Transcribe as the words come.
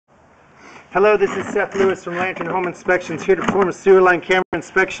Hello, this is Seth Lewis from Lantern Home Inspections, here to perform a sewer line camera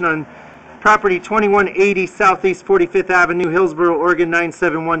inspection on property 2180 Southeast 45th Avenue, Hillsboro, Oregon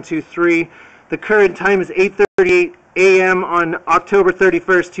 97123. The current time is 8:38 a.m. on October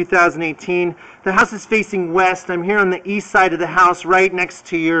 31st, 2018. The house is facing west. I'm here on the east side of the house, right next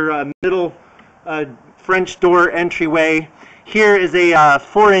to your middle French door entryway. Here is a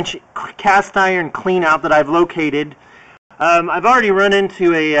 4-inch cast iron clean out that I've located. I've already run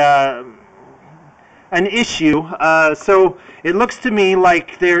into an issue, so it looks to me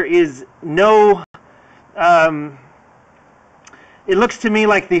like there is no, it looks to me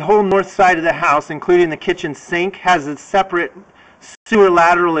like the whole north side of the house, including the kitchen sink, has a separate sewer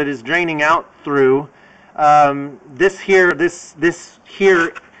lateral it is draining out through. This here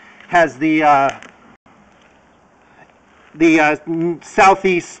has the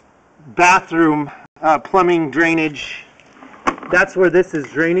southeast bathroom plumbing drainage. That's where this is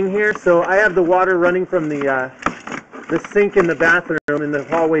draining here. So I have the water running from the sink in the bathroom, in the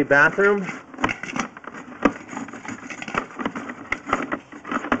hallway bathroom.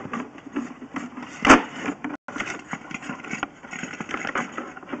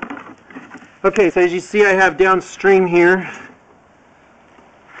 Okay, so as you see, I have downstream here,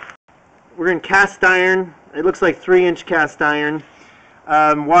 we're in cast iron. It looks like 3-inch cast iron.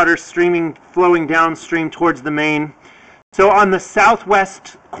 Water flowing downstream towards the main. So on the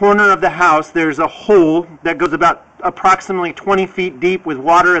southwest corner of the house, there's a hole that goes about approximately 20 feet deep with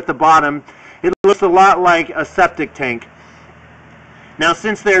water at the bottom. It looks a lot like a septic tank. Now,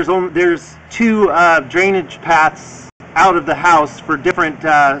 since there's two drainage paths out of the house for different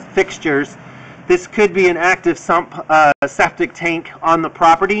fixtures, this could be an active septic tank on the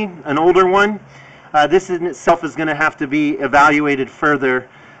property, an older one. This in itself is going to have to be evaluated further,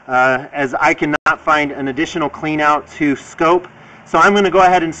 as I cannot find an additional clean out to scope. So I'm going to go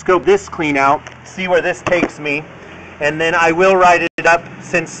ahead and scope this clean out, see where this takes me, and then I will write it up,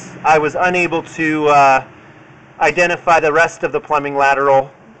 since I was unable to identify the rest of the plumbing lateral.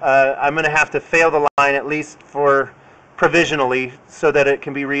 I'm going to have to fail the line, at least for provisionally, so that it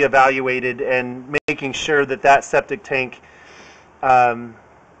can be reevaluated, and making sure that that septic tank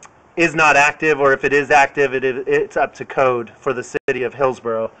is not active, or if it is active, it's up to code for the city of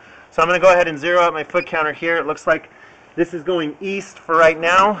Hillsboro. So I'm going to go ahead and zero out my foot counter here. It looks like this is going east for right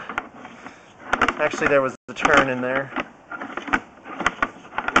now. Actually, there was a turn in there.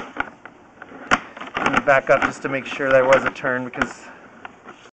 Let me back up just to make sure there was a turn, because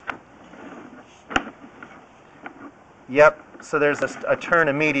yep, so there's a turn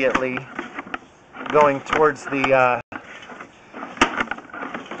immediately going towards the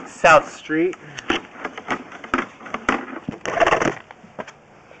South Street.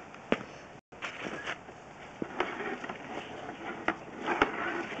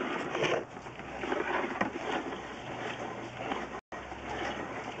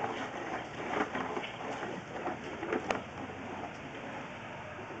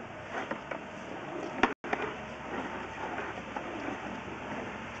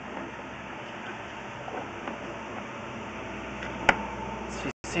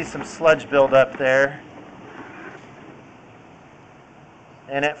 See some sludge build up there,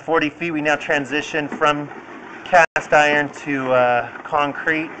 and at 40 feet we now transition from cast iron to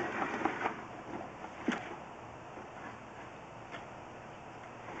concrete.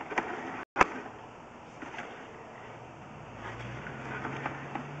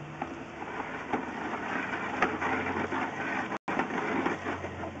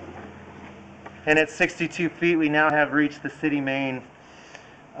 And at 62 feet we now have reached the city main.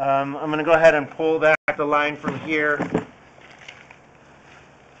 I'm going to go ahead and pull back the line from here.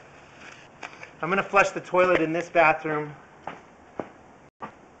 I'm going to flush the toilet in this bathroom.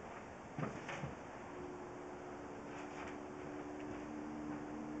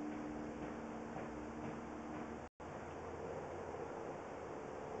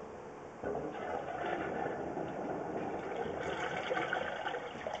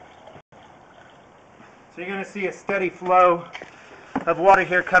 So you're going to see a steady flow of water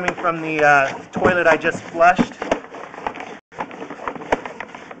here coming from the toilet I just flushed.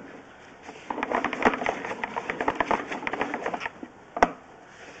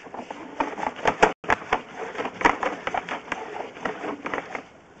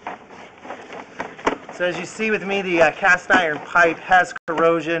 So as you see with me, the cast iron pipe has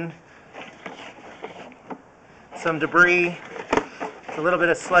corrosion, some debris, a little bit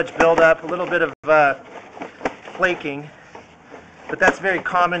of sludge buildup, a little bit of flaking. But that's very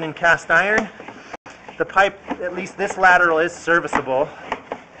common in cast iron. The pipe, at least this lateral, is serviceable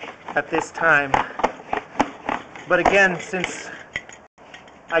at this time. But again, since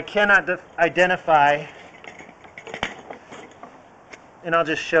I cannot identify, and I'll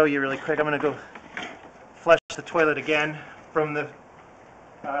just show you really quick. I'm going to go flush the toilet again from the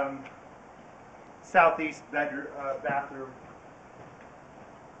southeast bathroom.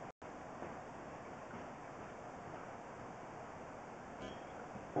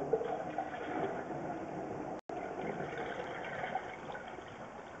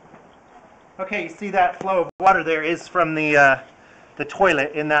 Okay, you see that flow of water there is from the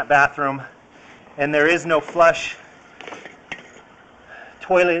toilet in that bathroom, and there is no flush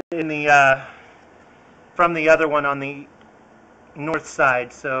toilet in the from the other one on the north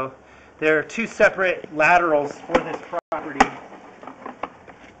side. So there are two separate laterals for this property.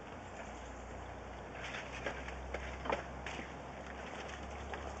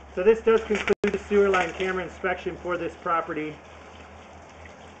 So this does conclude the sewer line camera inspection for this property.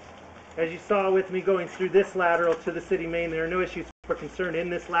 As you saw with me going through this lateral to the city main, there are no issues for concern in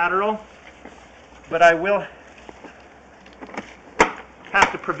this lateral, but I will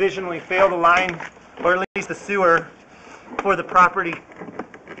have to provisionally fail the line, or at least the sewer, for the property.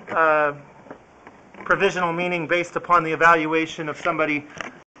 Provisional meaning based upon the evaluation of somebody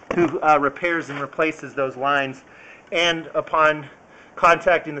who repairs and replaces those lines, and upon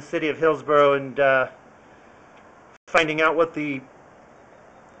contacting the city of Hillsborough and finding out what the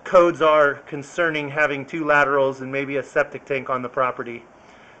codes are concerning having two laterals and maybe a septic tank on the property.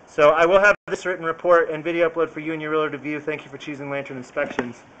 So I will have this written report and video upload for you and your realtor to view. Thank you for choosing Lantern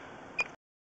Inspections.